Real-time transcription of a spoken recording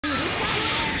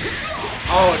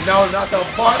Oh no, not the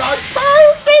Bardock.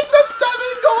 Perfect! The 7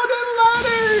 golden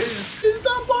letters! Is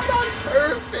the Bardock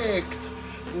perfect?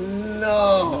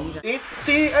 No.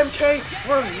 See, MK,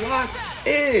 we're locked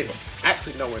in.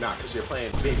 Actually, no, we're not, because you're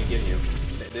playing Baby Ginyu.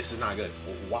 This is not good.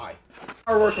 Why?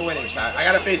 Our work for winning, chat. I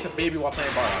gotta face a baby while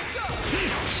playing Bardock.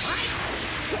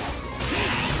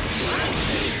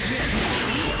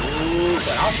 Ooh,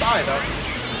 but outside, though.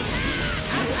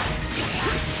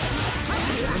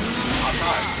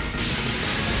 Outside.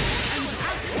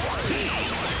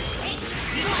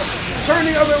 Turn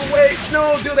the other way.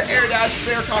 No, do the air dash.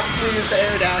 Bear cock, please. The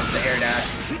air dash. The air dash.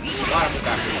 Why am I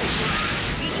backwards?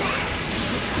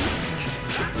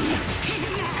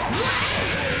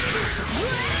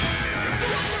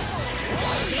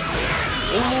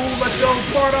 Ooh, let's go,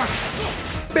 Bardock.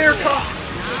 Bear cock.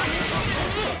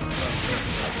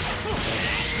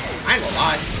 I ain't gonna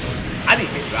lie. I need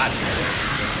to get you out of here.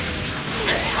 I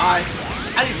ain't gonna lie.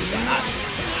 I need to get you out of here.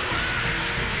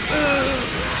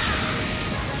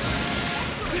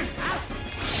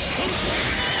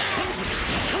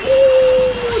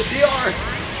 Ooh, DR.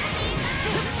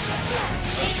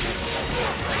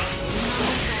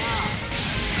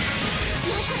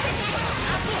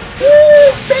 Ooh,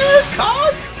 bear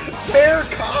cock. Bear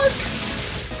cock.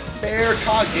 Bear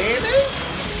cock gaming.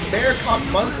 Bear cock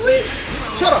monthly.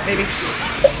 Shut up, baby.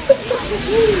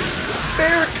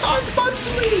 Bear cock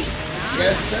monthly.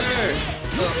 Yes, sir.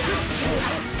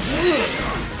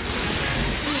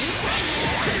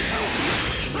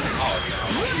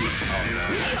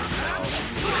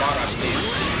 Bardock, please.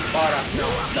 Bardock, no.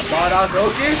 The Bardock,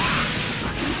 okay?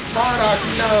 Bardock,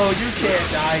 no. You can't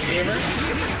die, gamer.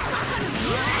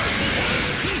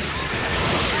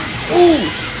 Ooh!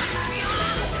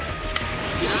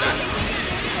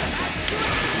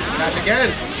 Smash again.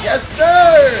 Yes,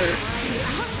 sir!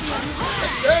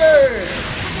 Yes, sir!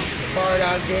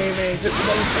 Bardock Gaming. This is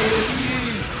what we pay to see.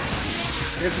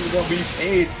 This is what we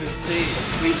paid to see.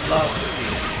 We love to see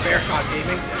this. Bearcock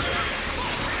Gaming.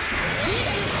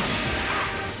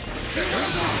 Yes, sir.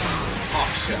 Oh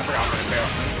shit, I forgot what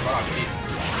Bardock ate.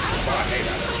 Bardock ate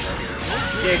that.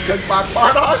 Get cooked by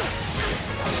Bardock?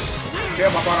 Share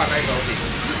my Bardock night OD.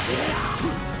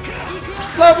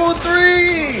 Level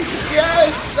 3!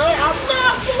 Yes, sir! I'm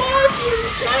not blocking,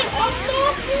 chat! I'm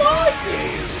not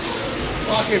blocking!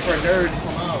 Blocking for nerds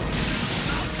somehow.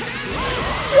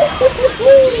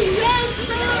 Yes,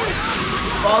 sir!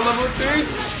 Ball level 3?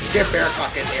 Get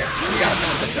Bearcock in here. We gotta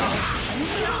finish the job.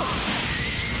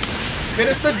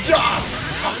 Finish the job!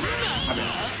 Oh, I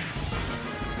missed.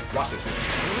 Watch this.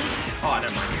 Oh,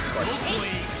 never mind.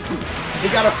 You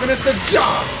gotta finish the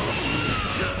job!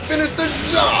 Finish the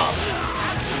job!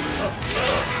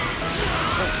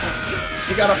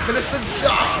 You gotta finish the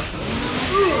job!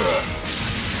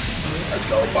 Let's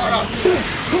go, Bardock! Boom!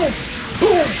 Boom!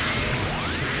 Boom!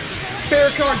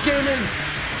 Bearcock Gaming!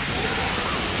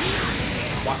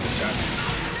 Watch this shot.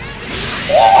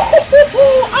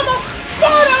 Oh! I'm a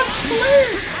Bardock player!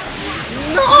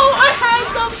 No! I had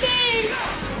the beams!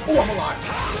 Oh, I'm alive.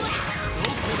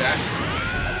 What's that?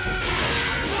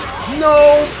 No!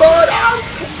 Bardock!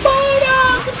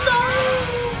 Bardock! No!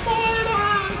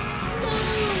 Bardock! No!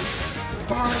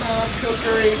 Bardock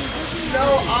cookery! No!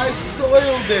 I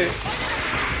soiled it!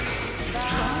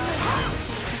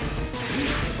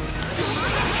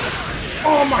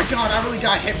 Oh my god! I really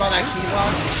got hit by that key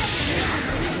block.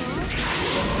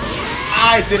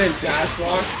 I didn't dash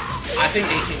block. I think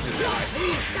 18 just died.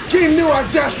 Game knew I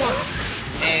dash block!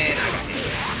 And I got hit.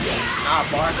 Nah,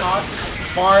 Bardock.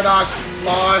 Bardock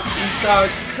lost. He got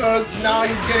cooked. Now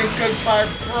he's getting cooked by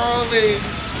Broly.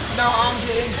 Now I'm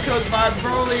getting cooked by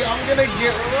Broly. I'm gonna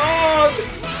get wrong.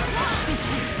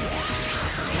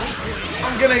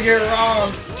 I'm gonna get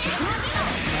wrong.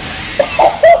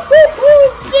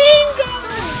 Bingo!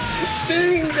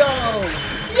 Bingo!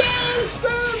 Yes,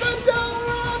 sir! Mandela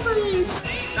robbery!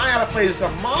 Now I gotta play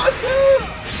some Masu?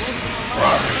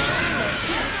 Robbery.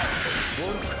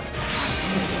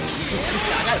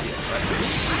 I gotta be aggressive.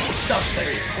 That's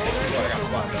very important. I gotta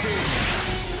block that.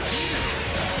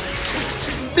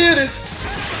 Did this!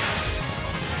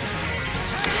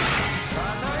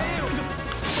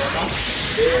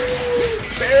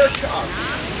 Bearcock!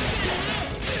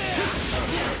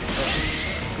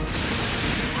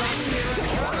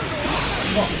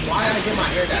 Oh, why did I get my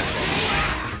air dash?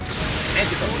 Can't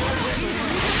get those ones.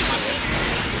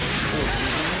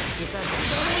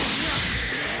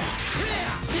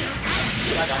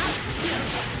 I got this.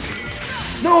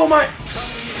 No, my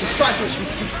side switch.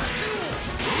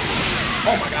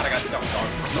 Oh my god, I got dumped on.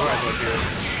 I'm sorry, I do this.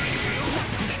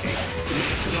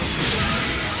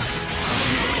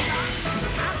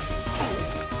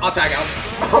 I'll tag out.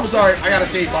 I'm sorry. I gotta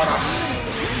save Bardock.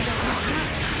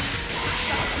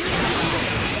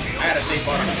 I gotta save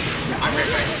Bardock. I'm right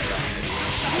back.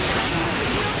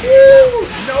 Woo!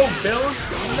 No, Bills.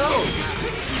 No.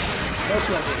 No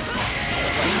sweating.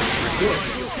 Do it.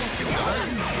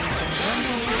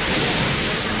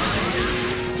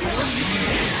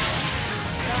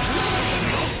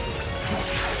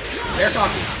 Air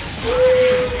cocky.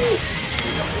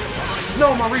 No,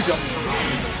 my rejump.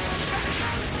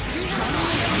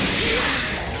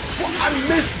 I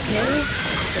missed, dude.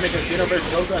 Should make a Xenoverse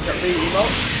Goku as a free emo?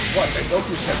 What, the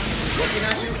Goku's just looking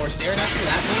at you or staring at you?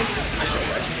 That mean? I should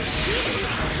have.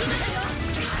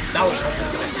 That was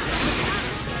hopeless.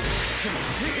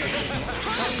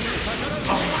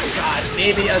 Oh my god,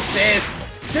 baby assist.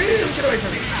 Damn, get away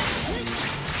from me.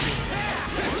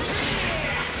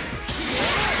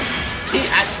 He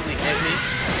actually hit me.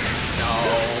 No,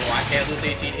 I can't lose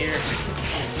 18 here.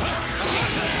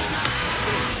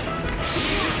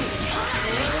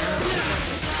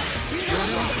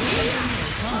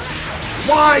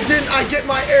 Why didn't I get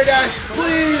my air dash?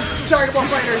 Please, Dragon Ball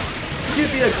Fighters.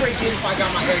 You'd be a great game if I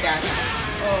got my air dash.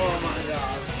 Oh my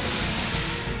god.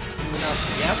 No.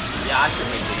 Yep. Yeah, I should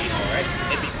make the emo, right?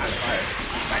 It'd be kind of fire.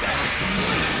 My dad.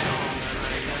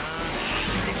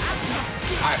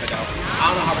 Alright, but no. I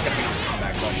don't know how we're gonna make this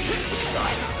comeback, but we can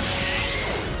try.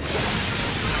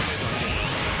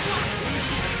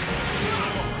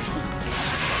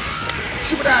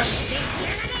 Super dash!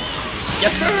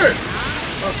 Yes, sir!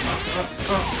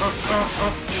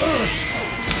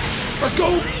 Let's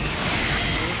go!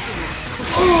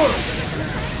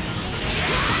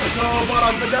 Let's go,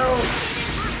 Bardock Vidal!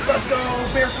 Let's go,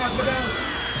 Bearcock Vidal!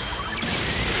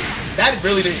 That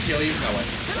really didn't kill you? No way.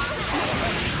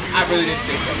 I really didn't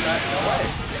say jump that. No way.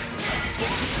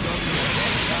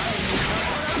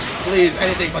 Please,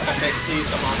 anything but the mix, please,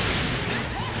 I'm on.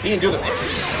 He didn't do the mix.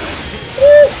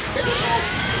 Woo!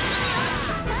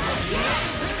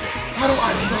 How do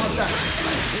I drop that?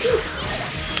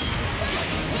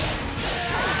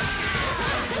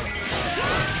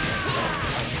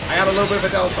 I got a little bit of a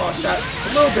Del Sauce shot. A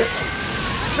little bit.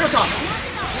 Bearcock.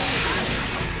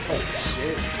 Holy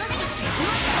shit.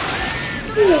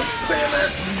 Ooh, saying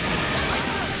that.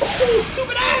 Oh,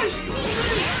 Super Dash!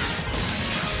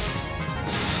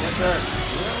 Yes, sir.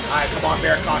 Alright, come on,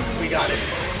 Bearcock. We got it.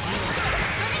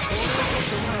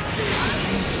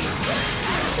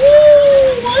 Woo!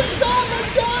 Let's go,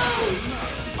 Vidal!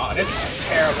 Oh, this is a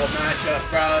terrible matchup,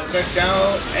 bro.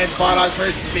 Vidal and Bardock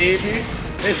versus Baby.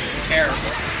 This is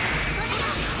terrible.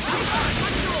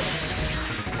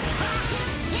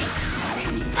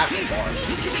 I have bars.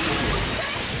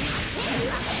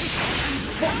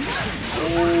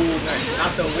 Oh, nice.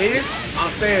 Not the wave.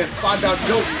 I'm saying spot dodge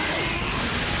go.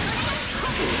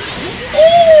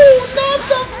 Oh, not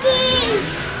the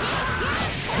fish!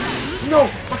 No,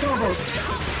 my combos.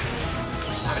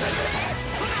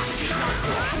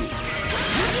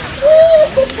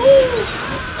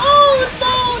 Oh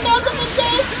no, not the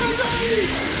Vidal!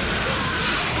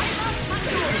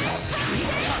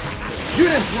 You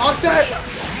didn't block that?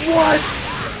 What?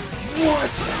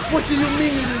 What? What do you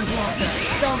mean you didn't block that?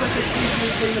 That was like the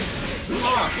easiest thing to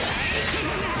block.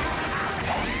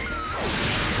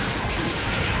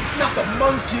 Not the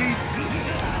monkey.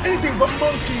 Anything but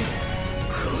monkey.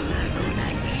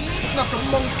 Not the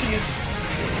monkey.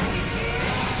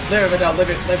 Live it now, live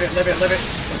it, live it, live it, live it.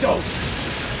 Let's go.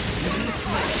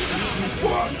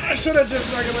 Fuck, I should have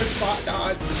just regular spot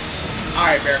dodged.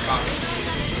 Alright, Bearcock.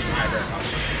 Alright, Bearcock.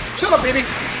 Shut up, baby.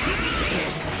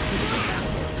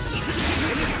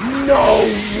 No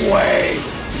way.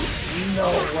 No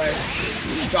way.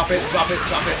 Drop it, drop it,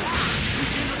 drop it.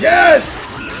 Yes!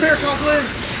 Bearcock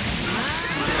lives.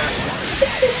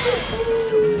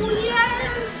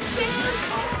 Yes! Bearcock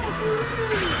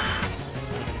lives.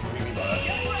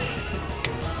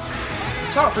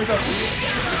 Shut up, Frieza.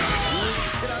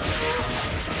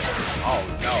 Oh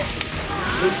no.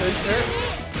 Lose his shit.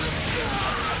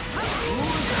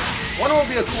 Wonder what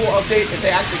would be a cool update if they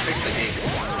actually fix the game.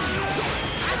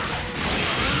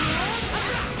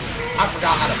 I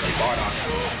forgot how to play Bardock.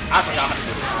 I forgot how to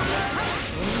do the combos.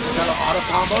 Instead of auto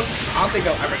combos, I don't think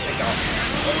they'll ever take out.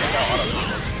 They'll take out auto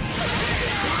combos.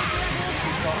 This is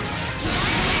too strong.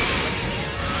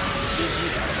 This game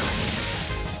needs auto combos.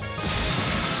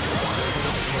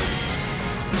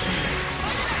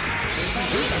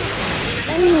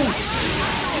 Ooh!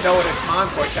 You know what it's time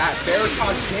for, chat.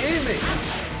 Bardock Gaming!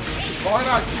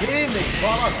 Bardock Gaming!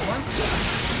 Bardock wants it!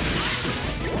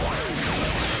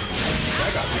 I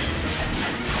got this.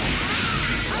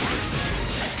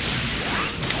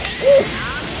 Ooh!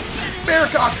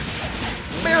 Bearcock!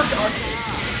 Bearcock!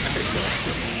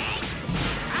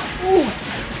 Ooh!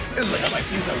 This is looking like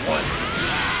season 1.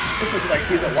 This looking like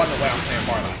season 1 the way I'm playing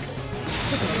Bardock.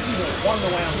 This looking like season 1 the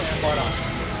way I'm playing Bardock.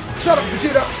 Shut up,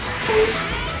 Vegeta!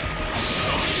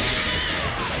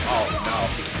 Oh no.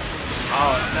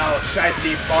 Oh no,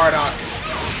 Shiesty Bardock.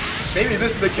 Maybe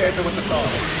this is the character with the sauce.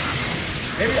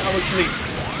 Maybe I was asleep.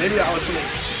 Maybe I was asleep.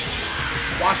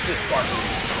 Watch this spark.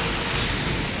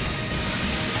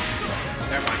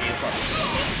 Never mind, he is spark.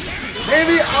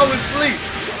 Maybe I was asleep.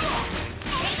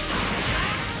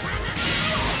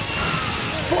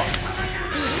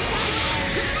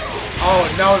 Oh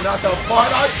no, not the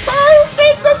Bardock.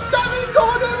 Perfect! The 7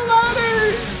 golden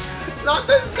letters! Not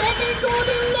the 7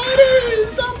 golden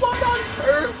letters! The Bardock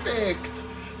perfect!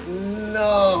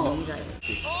 No.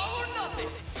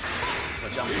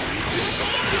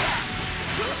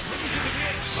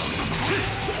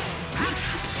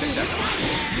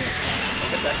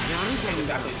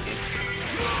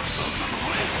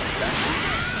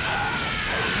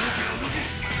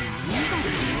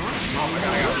 Oh my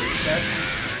god, I got reset.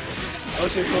 Oh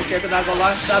shit, cool character, not gonna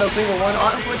lie. Shadow single 1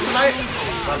 art for tonight.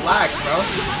 Relax, bro.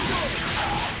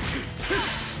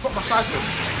 Fuck my side switch.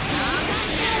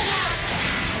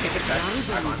 Kick attack.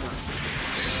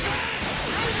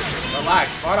 Relax,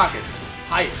 Bardock is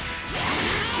hype.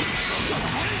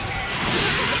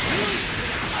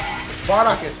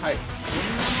 Bardock is hype.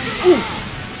 Oof!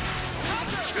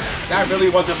 That really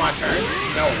wasn't my turn?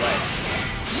 No way.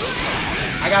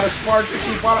 I got a spark to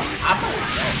keep Bardock.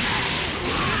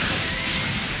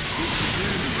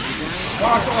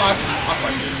 Bardock's alive. I'll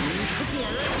spike you.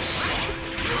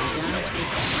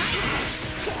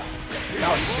 That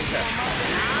was a 6-7.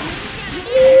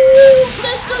 Ooh,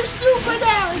 Mr. Super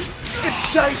Dash! It's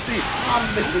Shiesty! I'm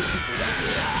Mr. Super Dash.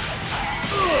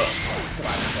 Come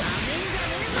on,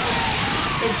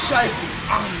 it's Shiesty.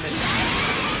 I'm Mr. Super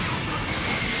Dash.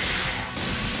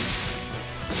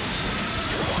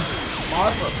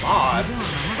 Mod for mod?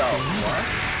 Bro,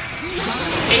 what?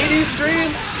 80 stream?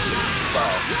 Bro,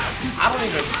 I don't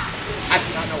even...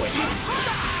 Actually, I know what 80 is.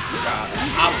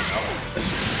 I don't know.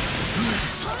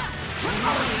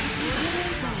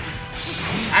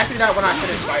 Actually, not when I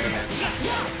finish Spider-Man.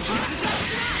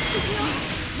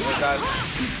 Oh god.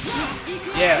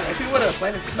 Yeah, if he would have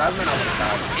played it for Spider-Man, I would have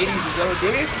died. 80s is OD?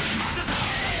 I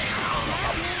don't know if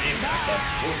I was seeing that, but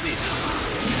we'll see.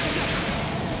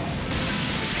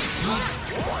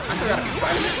 I still gotta be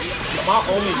Spider-Man. But my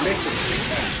only mix is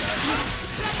 6-7.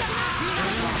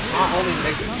 My only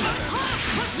mix is 6-7.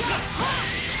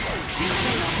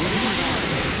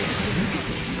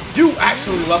 You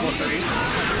actually level 3?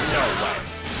 No way.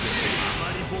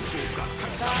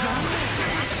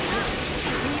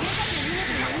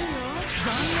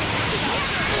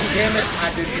 Damn it, I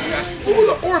did see that. Ooh,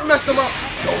 the orb messed him up.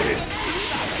 Go ahead.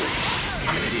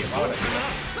 I'm an idiot. Why would I do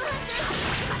that?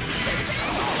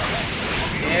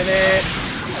 Damn it.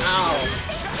 Ow.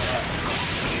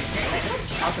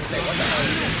 I was gonna say, what the hell is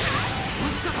this?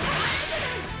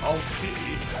 Oh.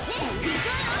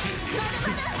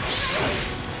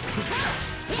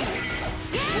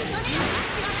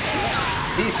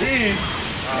 DP.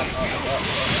 I'm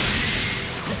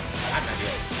not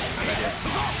yet. I'm not yet.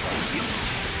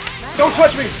 Don't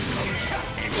touch me! Oh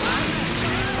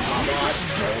my god.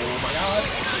 Oh my god.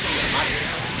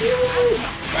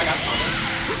 I got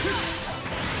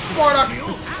Bardock!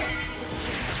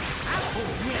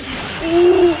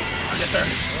 Ooh! Yes, sir.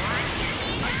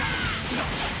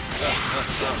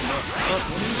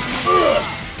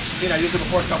 Seen I used it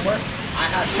before somewhere? I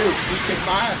had 2. You kicked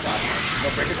my ass last time. No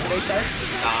breakers today, Shies?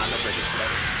 Nah, no breakers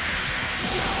today.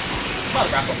 I'm about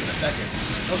to wrap up in a second.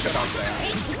 No shutdown today.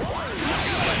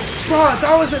 Bro,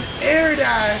 that was an air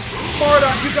dash!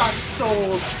 Bardock, you got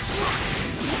sold!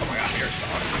 Oh my god, air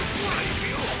sauce.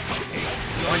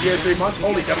 1 year, 3 months?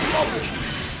 Holy W followers.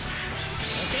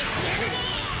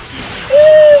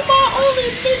 Ooh, my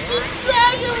only mix is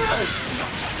Dragon Rush!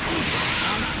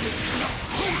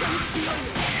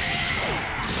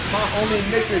 My only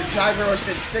mix is Dragon Rush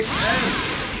and 6M.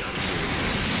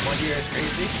 1 year is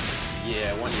crazy.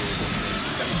 Yeah, 1 year is insane.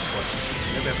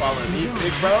 You've been following me,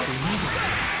 big bro?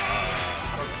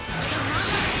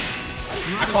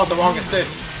 I called the wrong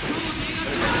assist.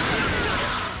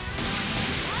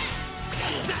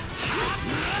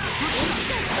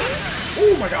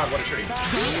 Oh my god, what a treat. I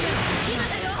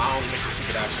only missed the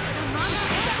secret action.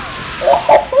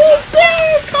 Oh,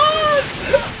 Bearcock!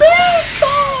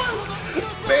 Bearcock!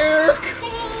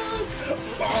 Bearcock!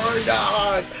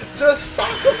 Bardock! Just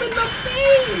sock him in the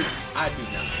face! I'd be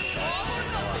nuts.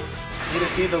 Need to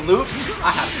see the loops?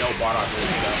 I have no Bardock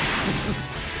loops, though.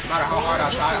 No matter how hard I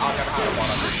try, I'll never have a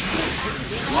Bardock loop.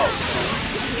 Oh.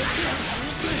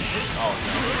 Oh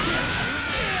no.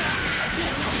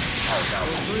 Oh no.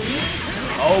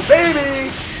 Oh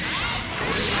baby!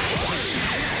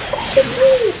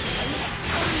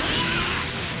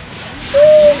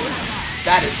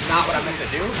 That is not what I meant to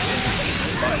do.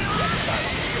 But sorry.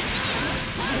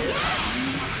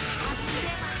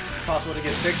 It's possible to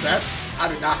get 6 reps. I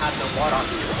do not have no Bardock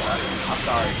boots. I'm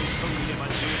sorry.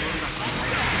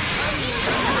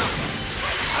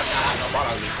 I do not have no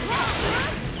Bardock boots.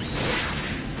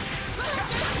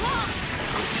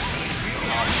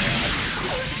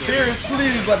 Beers,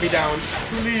 please let me down.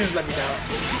 Please let me down.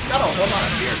 Got a whole lot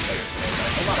of Beers players today. A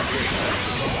whole lot of Beers players.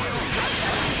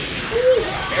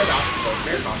 Bardock.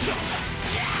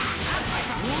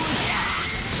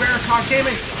 Bardock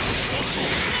gaming.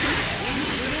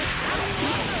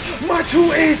 My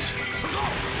 2-8.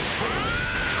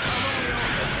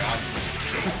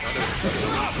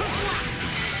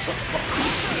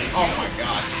 Oh my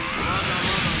god.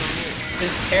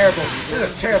 This is terrible. This is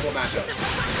a terrible matchup.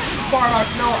 Bardock,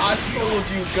 no, I sold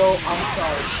you. Go. I'm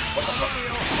sorry. What the fuck?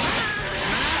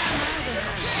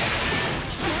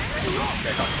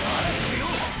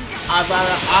 I'd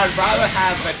rather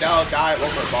have Vidal die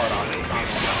over Bardock.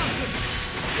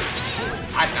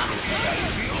 I'd not even see that.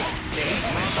 Yeah, he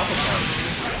slammed double punch.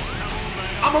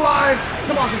 I'm alive!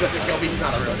 Someone who doesn't kill me, he's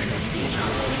not a real nigga. He's not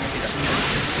a real nigga.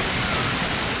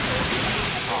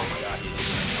 Oh my god.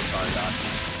 I'm sorry, God.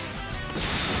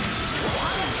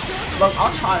 Look,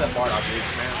 I'll try the Bardock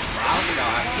boots, man. I don't think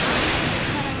I'll actually.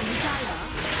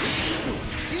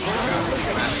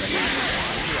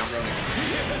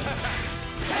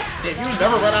 Did you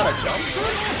never run out of jumps?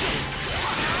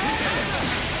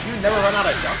 You never run out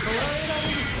of jumps?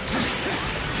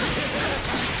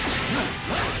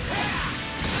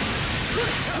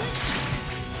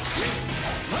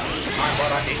 Alright,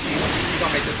 Bardock 18. We're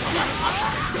gonna make this comeback. I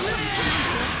promise.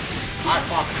 I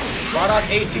promise. Bardock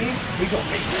 18, we gonna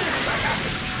make this comeback happen.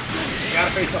 You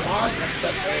gotta face some Moss and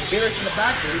Beerus in the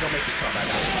back, but we gonna make this comeback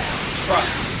happen.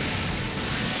 Trust me.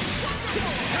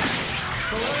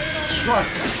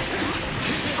 Trust me.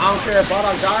 I don't care if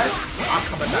Bardock dies, I'm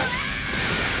coming back.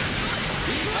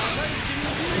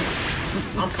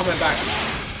 I'm coming back.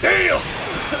 Damn!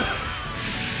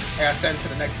 I got sent to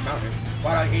the next mountain.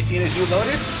 Bardock 18 is you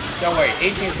Lotus? Don't worry,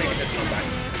 18 is making this comeback.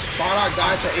 Bardock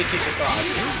dies so 18 can thrive.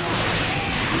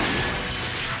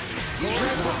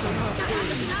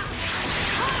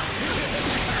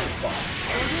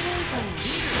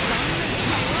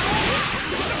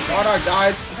 Bardock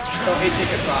died so 18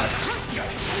 can thrive.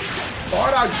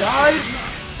 Bardock died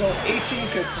so 18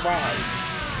 could thrive.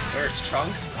 Where it's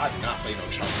Trunks? I do not play no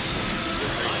Trunks.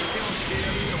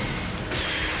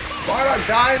 Bardock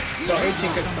died so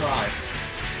 18 could thrive.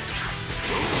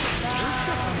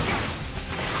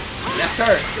 Yes,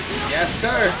 sir. Yes,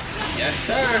 sir. Yes,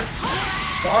 sir.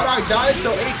 Bardock died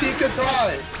so 18 could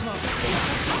thrive.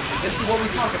 This is what we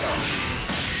talk about.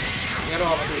 You know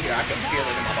what I'm doing here. I can feel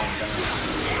it in my bones.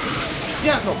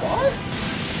 You have no bar?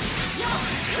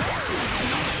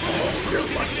 Oh, you're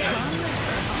lucky I didn't twist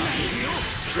that.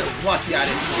 You're lucky I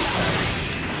didn't twist that.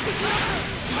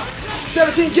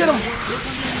 17, get him!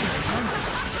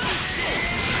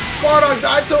 Bardock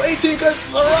died so 18 could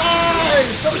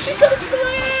thrive! So she could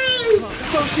thrive!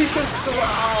 So she could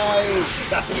thrive!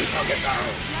 That's what we're talking about.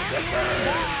 Yes, sir.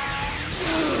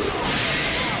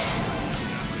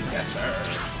 Yes, sir.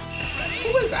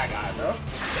 Who is that guy, bro?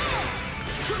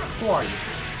 Who are you?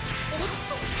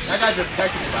 That guy just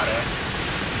texted me about it.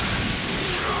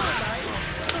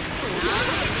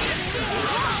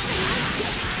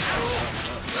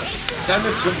 Send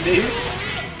it to me?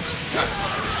 God,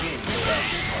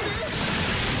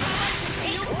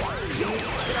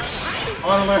 I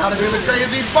want to learn how to do the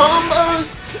crazy bombos!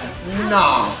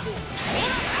 No.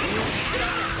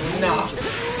 No.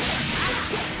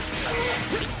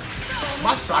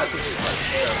 My side switches are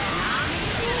terrible.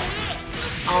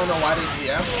 I don't know why they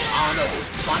DM. I don't know. Just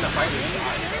find a fight with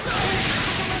chat.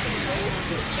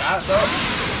 Just chat, though.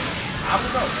 I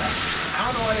don't know, bro. I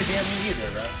don't know why they DM me either,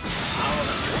 bro. I don't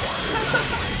know.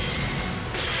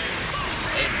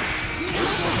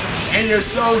 And you're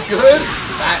so good?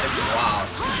 That is wild.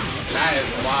 That is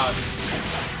wild.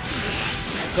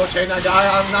 Go train that guy.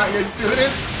 I'm not your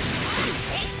student.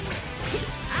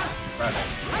 Brother.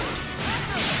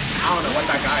 I don't know what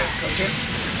that guy is cooking,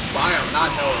 but I am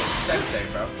not no sensei,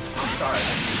 bro. I'm sorry.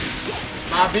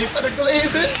 My beef for the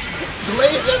glazing.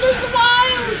 Glazing is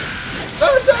wild.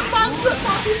 Those are my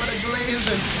beef for the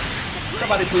glazing.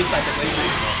 Somebody please type the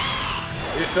glazing.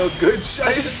 You're so good,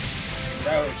 Shice.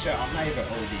 Bro, chill. I'm not even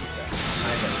OD, bro. I'm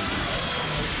not even OD.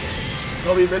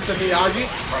 Go be Mr. Miyagi?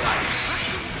 Relax.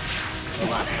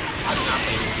 I do not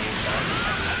play this game, chat.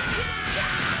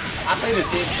 I play this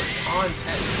game for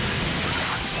content.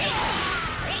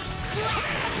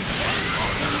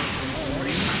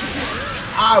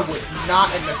 I was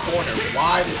not in the corner.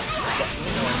 Why did...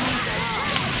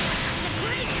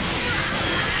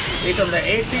 These are the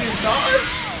 18 stars?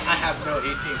 I have no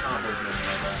 18 combos no more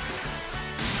like that.